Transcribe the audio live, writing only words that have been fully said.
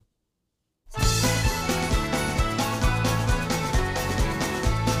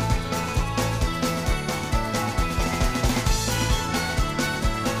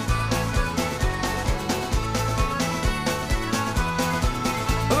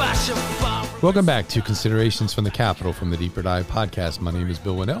Welcome back to Considerations from the Capitol from the Deeper Dive podcast. My name is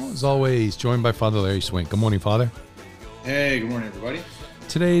Bill Winnell, as always, joined by Father Larry Swink. Good morning, Father. Hey, good morning, everybody.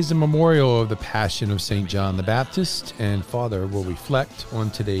 Today is a memorial of the Passion of St. John the Baptist, and Father will reflect on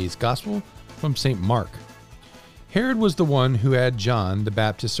today's Gospel from St. Mark. Herod was the one who had John the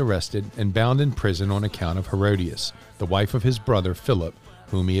Baptist arrested and bound in prison on account of Herodias, the wife of his brother Philip,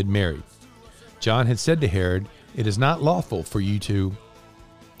 whom he had married. John had said to Herod, "It is not lawful for you to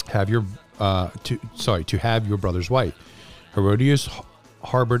have your brother's wife." Herodias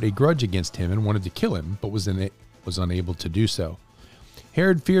harbored a grudge against him and wanted to kill him, but was unable to do so.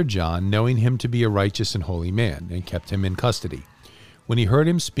 Herod feared John, knowing him to be a righteous and holy man, and kept him in custody. When he heard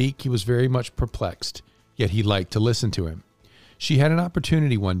him speak, he was very much perplexed, yet he liked to listen to him. She had an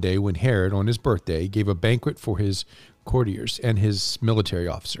opportunity one day when Herod, on his birthday, gave a banquet for his courtiers and his military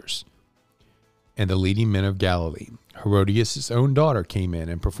officers and the leading men of Galilee. Herodias' own daughter came in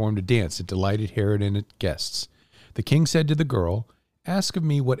and performed a dance that delighted Herod and his guests. The king said to the girl, "Ask of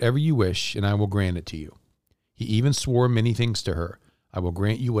me whatever you wish, and I will grant it to you." He even swore many things to her. "I will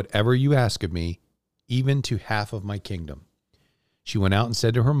grant you whatever you ask of me, even to half of my kingdom." She went out and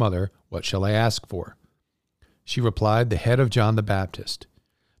said to her mother, "What shall I ask for?" She replied, "The head of John the Baptist."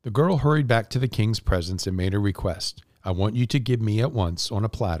 The girl hurried back to the king's presence and made a request. "I want you to give me at once, on a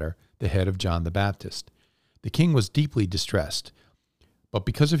platter, the head of John the Baptist." The king was deeply distressed, but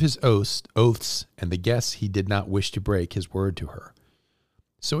because of his oaths and the guests, he did not wish to break his word to her.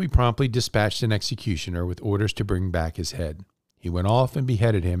 So he promptly dispatched an executioner with orders to bring back his head. He went off and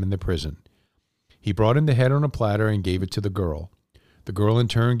beheaded him in the prison. He brought in the head on a platter and gave it to the girl. The girl in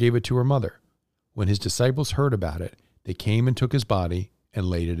turn gave it to her mother. When his disciples heard about it, they came and took his body and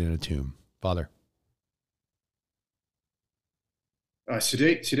laid it in a tomb. Father.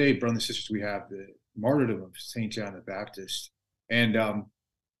 Today, brothers and sisters, we have the martyrdom of St. John the Baptist. And, our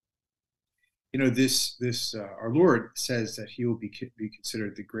Lord says that he will be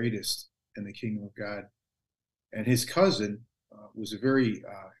considered the greatest in the kingdom of God. And his cousin was a very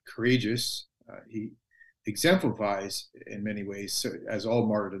courageous. He exemplifies in many ways, so, as all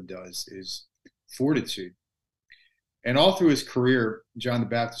martyrdom does, is fortitude. And all through his career, John the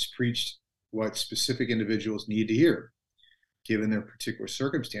Baptist preached what specific individuals need to hear, given their particular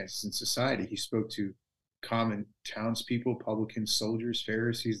circumstances in society. He spoke to common townspeople, publicans, soldiers,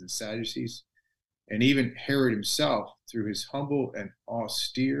 Pharisees, and Sadducees, and even Herod himself. Through his humble and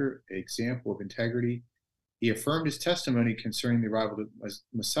austere example of integrity, he affirmed his testimony concerning the arrival of the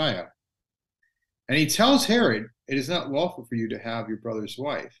Messiah. And he tells Herod, "It is not lawful for you to have your brother's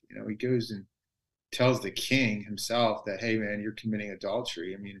wife." He goes and tells the king himself that, "Hey, man, you're committing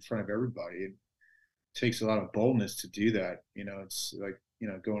adultery." In front of everybody. It takes a lot of boldness to do that. It's like,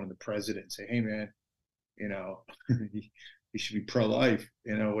 going to the president and say, "Hey, man, you should be pro-life,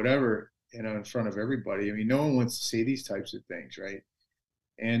 whatever, in front of everybody." No one wants to say these types of things, right?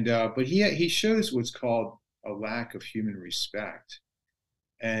 And, but he shows what's called a lack of human respect.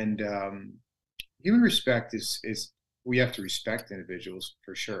 And human respect is we have to respect individuals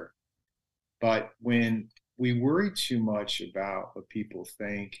for sure. But when we worry too much about what people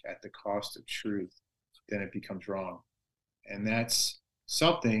think at the cost of truth, then it becomes wrong. And that's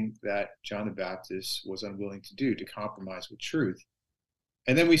something that John the Baptist was unwilling to do, to compromise with truth.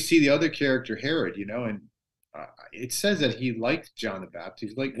 And then we see the other character, Herod, and it says that he liked John the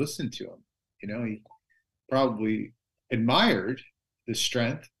Baptist. He listened to him. He probably admired the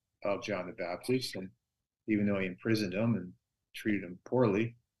strength of John the Baptist, and even though he imprisoned him and treated him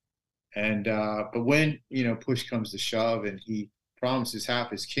poorly. And but when push comes to shove, and he promises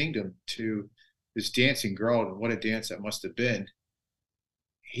half his kingdom to this dancing girl, and what a dance that must have been,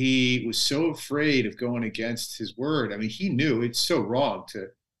 he was so afraid of going against his word. He knew it's so wrong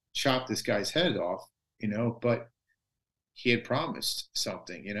to chop this guy's head off, but he had promised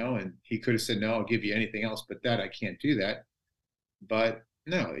something, and he could have said, "No, I'll give you anything else but that. I can't do that." But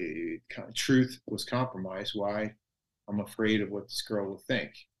no, truth was compromised. Why? I'm afraid of what this girl will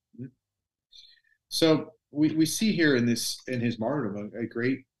think. So we see here in his martyrdom a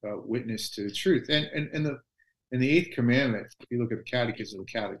great witness to the truth. And in the Eighth Commandment, if you look at the Catechism of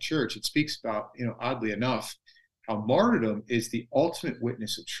the Catholic Church, it speaks about, oddly enough, how martyrdom is the ultimate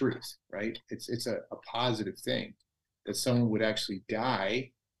witness of truth, right? It's a positive thing that someone would actually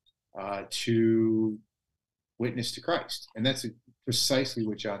die to witness to Christ. And that's precisely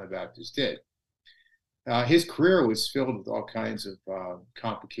what John the Baptist did. His career was filled with all kinds of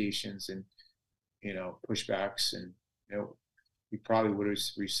complications and, pushbacks. And, he probably would have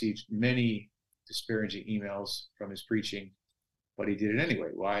received many disparaging emails from his preaching, but he did it anyway.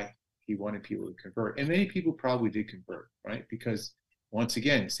 Why? He wanted people to convert. And many people probably did convert, right? Because Once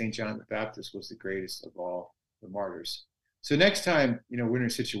again, St. John the Baptist was the greatest of all the martyrs. So next time, we're in a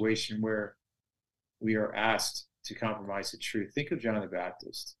situation where we are asked to compromise the truth, think of John the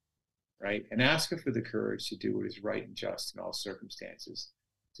Baptist, right? And ask him for the courage to do what is right and just in all circumstances,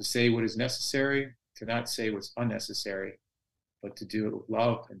 to say what is necessary, to not say what's unnecessary, but to do it with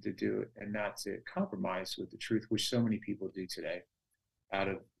love and to do it and not to compromise with the truth, which so many people do today out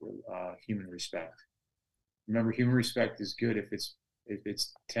of human respect. Remember, human respect is good if it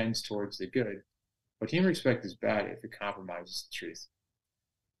tends towards the good, but human respect is bad if it compromises the truth.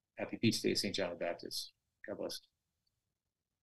 Happy Feast Day, St. John the Baptist. God bless.